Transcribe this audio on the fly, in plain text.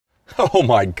Oh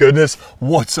my goodness,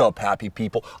 what's up, happy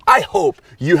people? I hope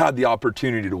you had the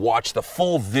opportunity to watch the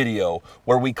full video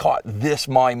where we caught this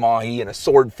mahi-mahi and a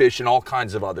swordfish and all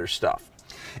kinds of other stuff.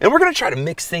 And we're gonna try to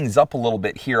mix things up a little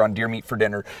bit here on Deer Meat for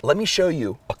Dinner. Let me show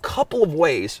you a couple of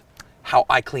ways how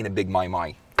I clean a big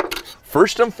mahi-mahi.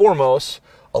 First and foremost,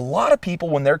 a lot of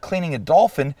people, when they're cleaning a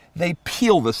dolphin, they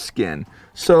peel the skin.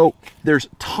 So there's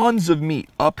tons of meat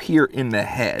up here in the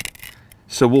head.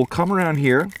 So we'll come around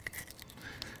here,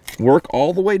 work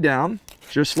all the way down,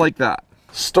 just like that.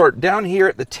 Start down here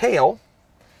at the tail,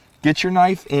 get your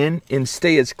knife in and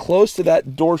stay as close to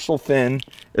that dorsal fin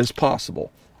as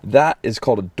possible. That is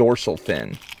called a dorsal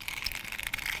fin.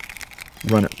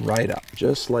 Run it right up,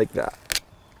 just like that.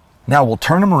 Now we'll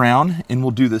turn them around and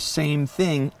we'll do the same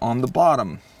thing on the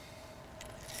bottom.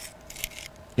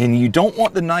 And you don't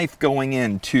want the knife going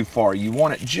in too far. You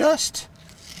want it just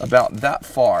about that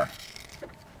far.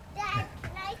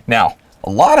 Now, a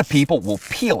lot of people will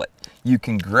peel it. You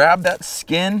can grab that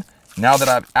skin, now that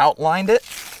I've outlined it,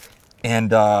 and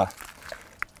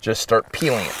just start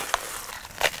peeling it.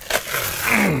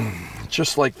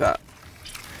 Just like that.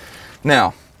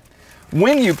 Now,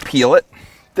 when you peel it,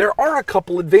 there are a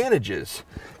couple advantages.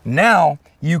 Now,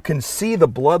 you can see the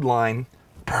bloodline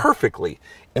perfectly.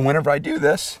 And whenever I do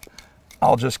this,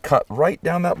 I'll just cut right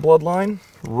down that bloodline,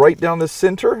 right down the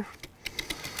center.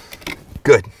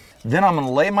 Good. Then I'm gonna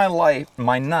lay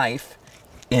my knife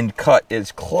and cut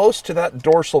as close to that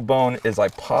dorsal bone as I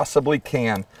possibly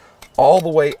can, all the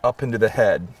way up into the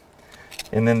head.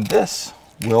 And then this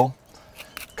will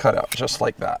cut out just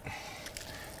like that.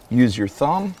 Use your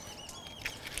thumb,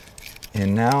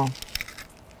 and now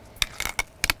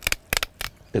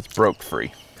it's broke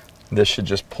free. This should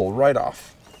just pull right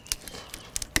off.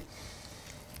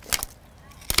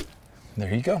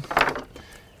 There you go.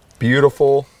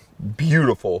 Beautiful,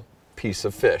 beautiful piece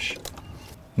of fish.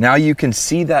 Now you can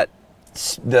see that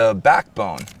the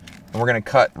backbone, and we're gonna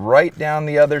cut right down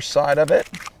the other side of it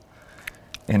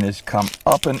and just come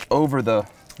up and over the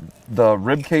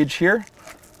rib cage here.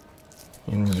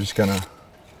 And we're just gonna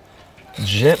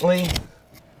gently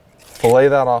fillet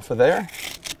that off of there.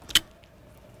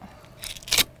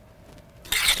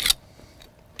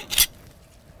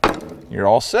 You're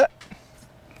all set.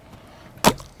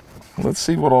 Let's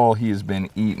see what all he's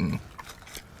been eating.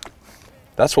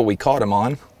 That's what we caught him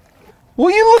on.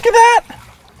 Will you look at that?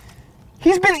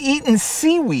 He's been eating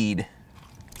seaweed.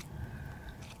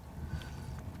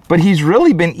 But he's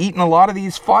really been eating a lot of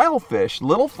these filefish,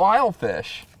 little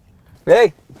filefish.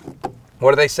 Hey,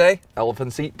 what do they say?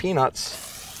 Elephants eat peanuts.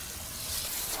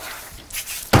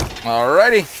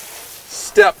 Alrighty,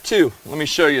 step 2. Let me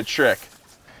show you a trick.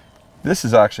 This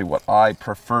is actually what I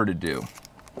prefer to do.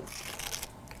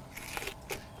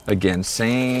 Again,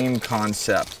 same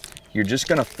concept. You're just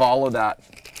gonna follow that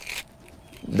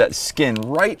skin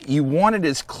right. You want it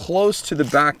as close to the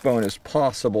backbone as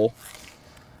possible,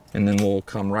 and then we'll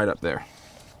come right up there.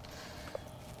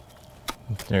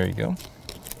 There you go.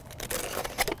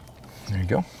 There you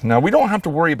go. Now we don't have to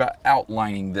worry about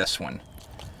outlining this one.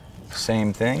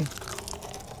 Same thing.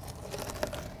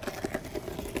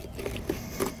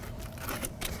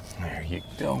 There you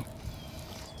go.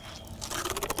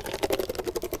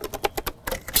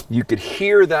 You could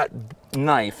hear that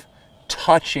knife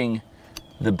touching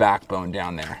the backbone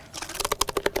down there.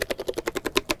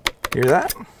 Hear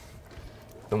that?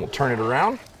 Then we'll turn it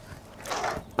around.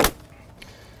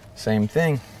 Same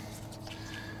thing.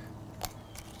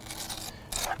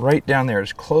 Right down there,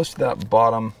 as close to that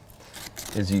bottom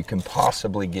as you can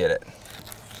possibly get it.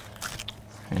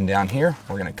 And down here,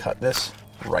 we're gonna cut this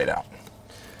right out.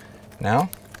 Now,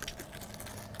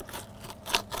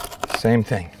 same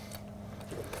thing.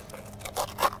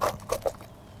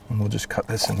 And we'll just cut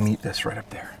this and meet this right up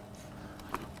there.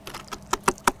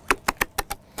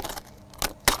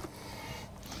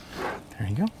 There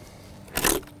you go.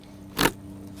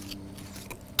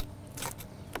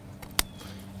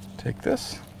 Take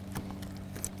this,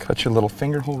 cut your little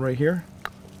finger hole right here,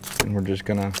 and we're just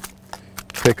gonna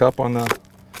pick up on the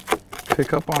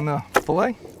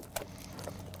fillet,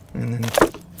 and then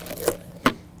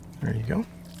there you go.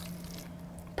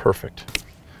 Perfect.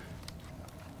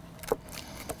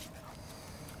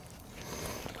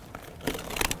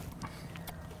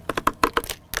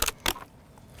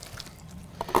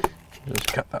 Just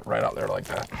cut that right out there like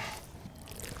that.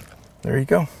 There you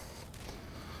go.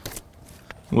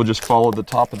 We'll just follow the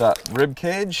top of that rib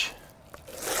cage.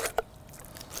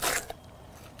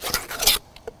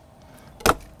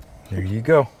 There you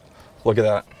go. Look at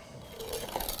that.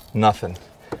 Nothing.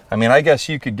 I mean, I guess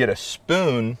you could get a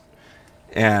spoon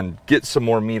and get some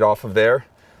more meat off of there,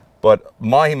 but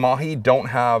mahi-mahi don't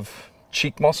have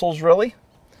cheek muscles really.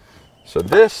 So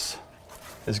this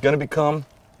is going to become,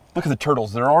 look at the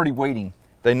turtles, they're already waiting.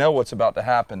 They know what's about to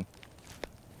happen.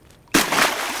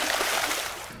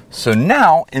 So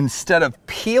now, instead of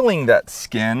peeling that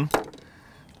skin,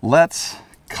 let's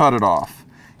cut it off.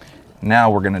 Now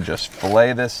we're gonna just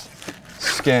fillet this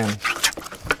skin,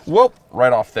 whoop,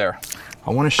 right off there. I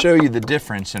wanna show you the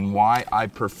difference and why I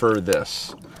prefer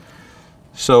this.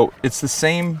 So it's the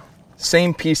same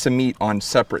piece of meat on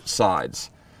separate sides.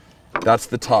 That's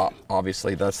the top,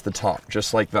 obviously, that's the top,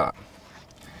 just like that.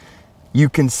 You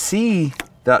can see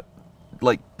that,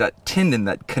 like that tendon,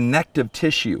 that connective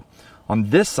tissue. On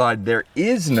this side, there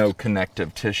is no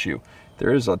connective tissue.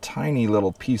 There is a tiny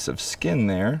little piece of skin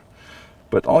there,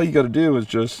 but all you gotta do is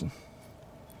just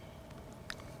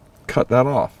cut that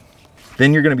off.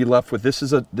 Then you're gonna be left with, this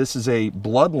is a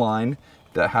bloodline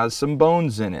that has some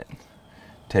bones in it.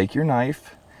 Take your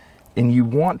knife, and you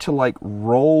want to like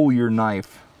roll your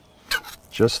knife,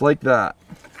 just like that.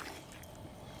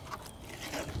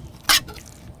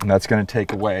 And that's gonna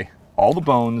take away all the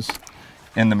bones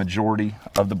and the majority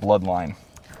of the bloodline.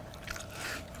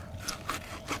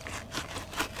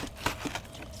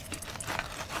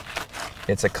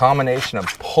 It's a combination of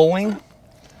pulling,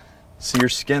 see your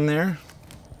skin there?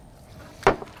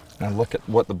 Now look at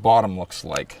what the bottom looks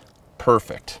like.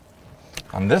 Perfect.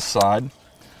 On this side,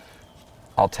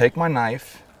 I'll take my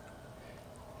knife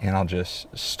and I'll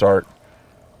just start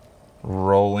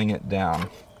rolling it down.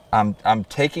 I'm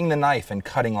taking the knife and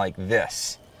cutting like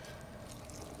this.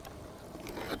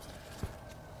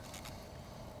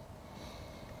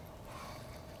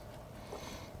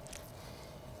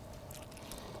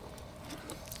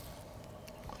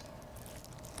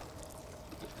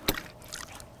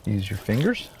 Use your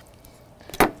fingers.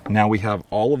 Now we have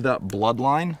all of that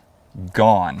bloodline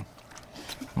gone.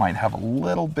 Might have a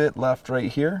little bit left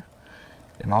right here.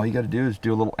 And all you got to do is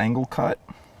do a little angle cut.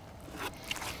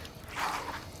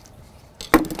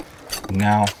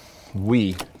 Now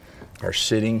we are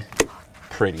sitting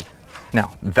pretty.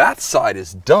 Now that side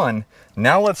is done.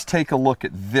 Now let's take a look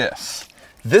at this.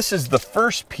 This is the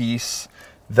first piece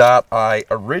that I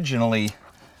originally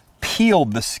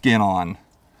peeled the skin on.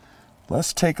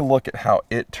 Let's take a look at how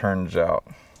it turns out.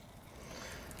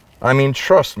 I mean,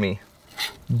 trust me,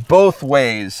 both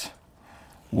ways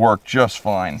work just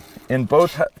fine. And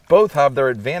both have their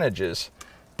advantages.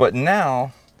 But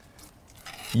now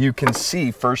you can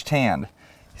see firsthand.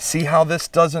 See how this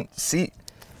doesn't, see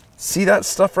that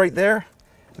stuff right there?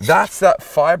 That's that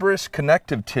fibrous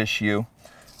connective tissue.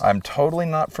 I'm totally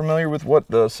not familiar with what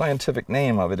the scientific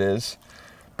name of it is.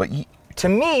 But to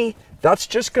me, that's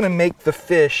just gonna make the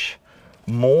fish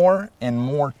more and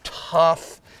more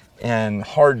tough and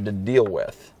hard to deal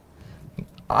with.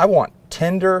 I want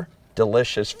tender,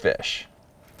 delicious fish.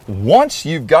 Once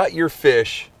you've got your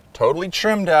fish totally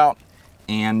trimmed out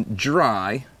and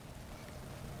dry,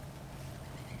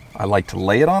 I like to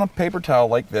lay it on a paper towel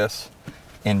like this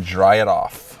and dry it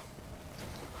off.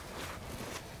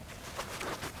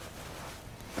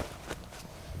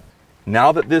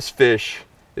 Now that this fish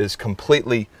is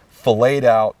completely filleted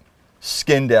out,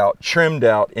 skinned out, trimmed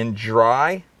out, and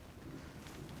dry,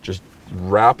 just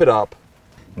wrap it up.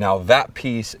 Now that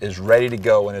piece is ready to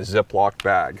go in a Ziploc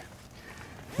bag.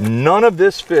 None of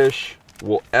this fish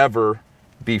will ever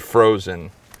be frozen.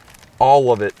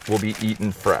 All of it will be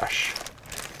eaten fresh.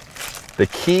 The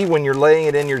key when you're laying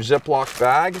it in your Ziploc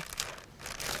bag,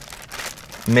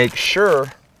 make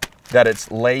sure that it's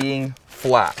laying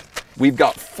flat. We've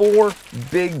got 4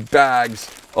 big bags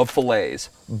of fillets,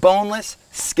 boneless,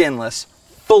 skinless,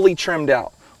 fully trimmed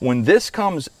out. When this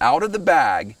comes out of the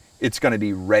bag, it's gonna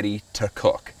be ready to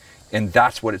cook. And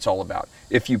that's what it's all about.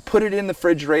 If you put it in the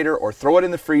refrigerator or throw it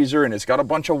in the freezer and it's got a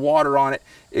bunch of water on it,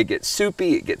 it gets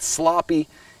soupy, it gets sloppy,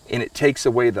 and it takes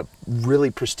away the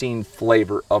really pristine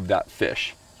flavor of that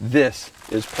fish. This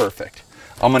is perfect.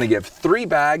 I'm gonna give 3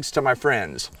 bags to my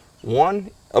friends.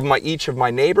 One of each of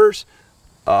my neighbors,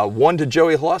 one to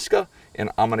Joey Hluska, and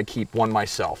I'm gonna keep one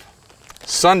myself.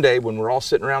 Sunday, when we're all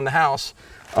sitting around the house,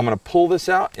 I'm gonna pull this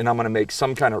out and I'm gonna make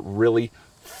some kind of really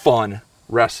fun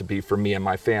recipe for me and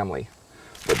my family.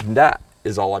 But that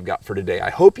is all I've got for today.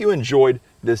 I hope you enjoyed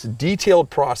this detailed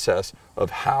process of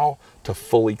how to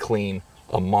fully clean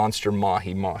a monster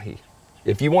mahi mahi.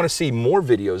 If you want to see more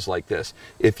videos like this,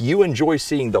 if you enjoy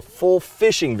seeing the full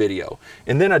fishing video,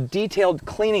 and then a detailed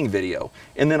cleaning video,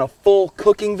 and then a full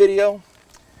cooking video,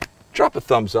 drop a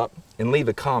thumbs up and leave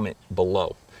a comment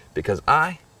below, because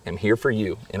I am here for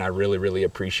you and I really, really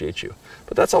appreciate you.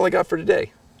 But that's all I got for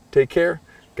today. Take care,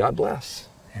 God bless,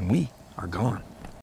 and we are gone.